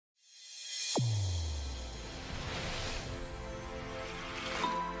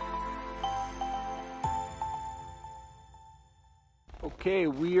Okay,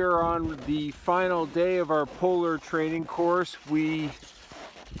 we are on the final day of our polar training course. We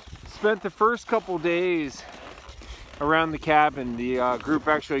spent the first couple days around the cabin. The group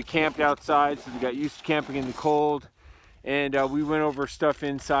actually camped outside, so they got used to camping in the cold. And we went over stuff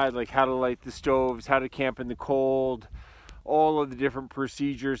inside, like how to light the stoves, how to camp in the cold, all of the different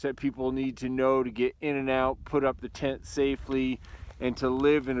procedures that people need to know to get in and out, put up the tent safely, and to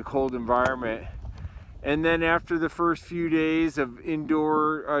live in a cold environment. And then after the first few days of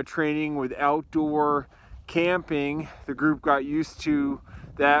indoor training with outdoor camping, the group got used to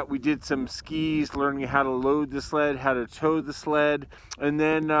that. We did some skis, learning how to load the sled, how to tow the sled. And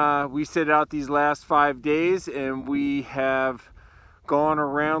then we set out these last 5 days, and we have gone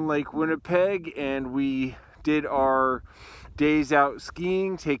around Lake Winnipeg, and we did our days out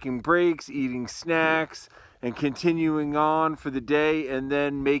skiing, taking breaks, eating snacks, and continuing on for the day, and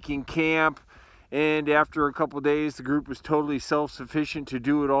then making camp. And after a couple days, the group was totally self-sufficient to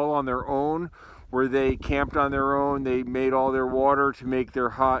do it all on their own, where they camped on their own. They made all their water to make their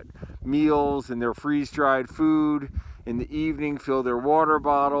hot meals and their freeze-dried food in the evening, fill their water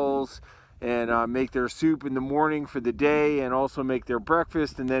bottles, and make their soup in the morning for the day, and also make their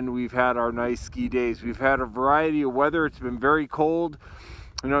breakfast. And then we've had our nice ski days. We've had a variety of weather. It's been very cold.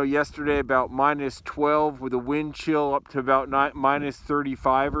 You know, yesterday about -12 with a wind chill up to about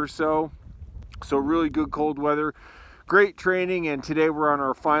 -35 or so. So really good cold weather, great training, and today we're on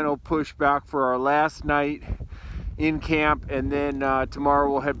our final push back for our last night in camp, and then tomorrow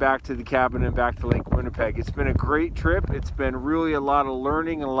we'll head back to the cabin and back to Lake Winnipeg. It's been a great trip. It's been really a lot of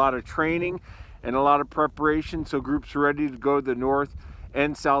learning and a lot of training and a lot of preparation, so groups are ready to go to the North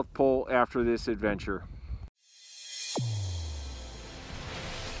and South Pole after this adventure.